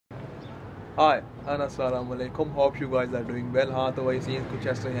हाय अस्सलाम वालेकुम, hope you guys are doing well. हाँ, तो वही सीन कुछ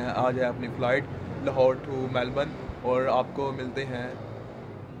ऐसे हैं। आज है अपनी फ़्लाइट लाहौर टू मेलबर्न और आपको मिलते हैं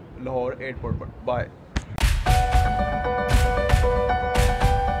लाहौर एयरपोर्ट पर। बाय।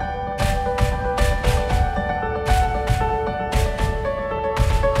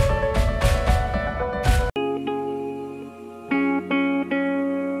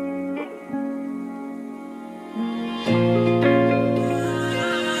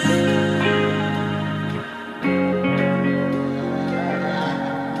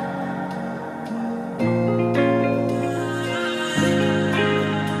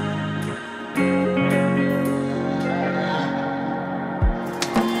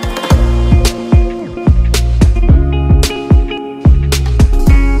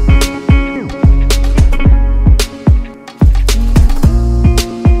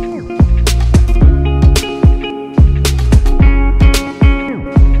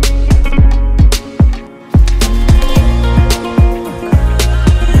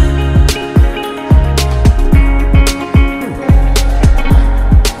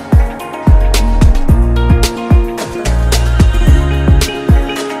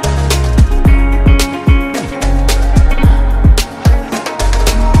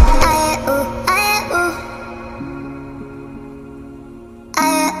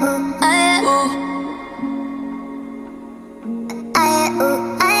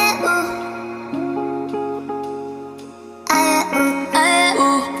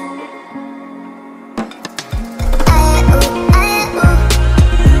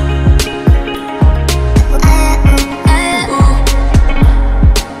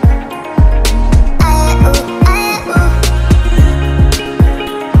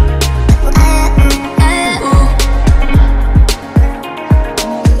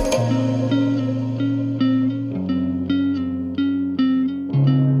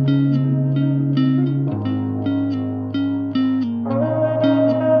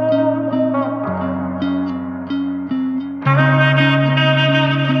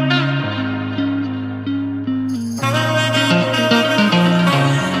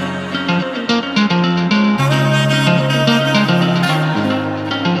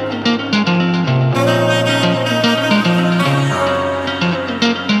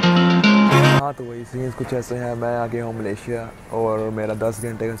 हाँ, तो वही सीन्स कुछ ऐसे हैं। मैं आ गया हूँ मलेशिया और मेरा 10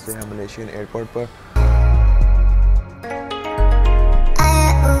 घंटे का स्टे है मलेशियन एयरपोर्ट पर।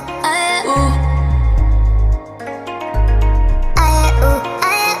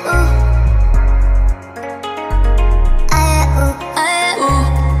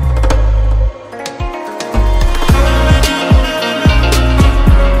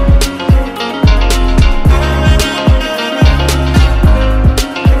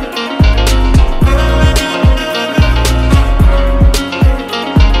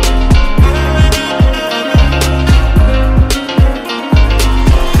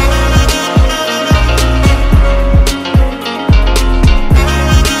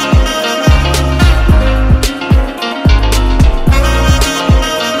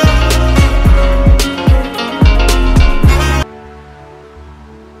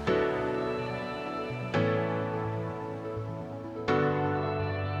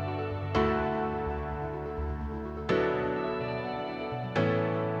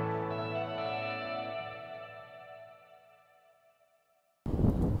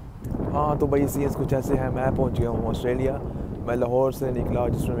 हाँ, तो भाई सीन्स कुछ ऐसे हैं। मैं पहुंच गया हूँ ऑस्ट्रेलिया। मैं लाहौर से निकला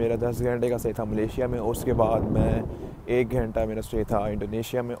जिसमें मेरा 10 घंटे का स्टे था मलेशिया में। उसके बाद मैं 1 घंटा मेरा स्टे था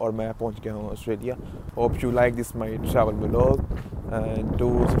इंडोनेशिया में और मैं पहुंच गया हूँ Australia. Hope you like this my travel vlog and do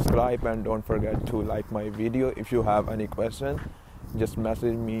subscribe and don't forget to like my video. If you have any question, just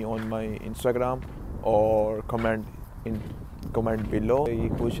message me on my Instagram or comment below.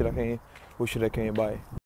 खुश रखें, bye.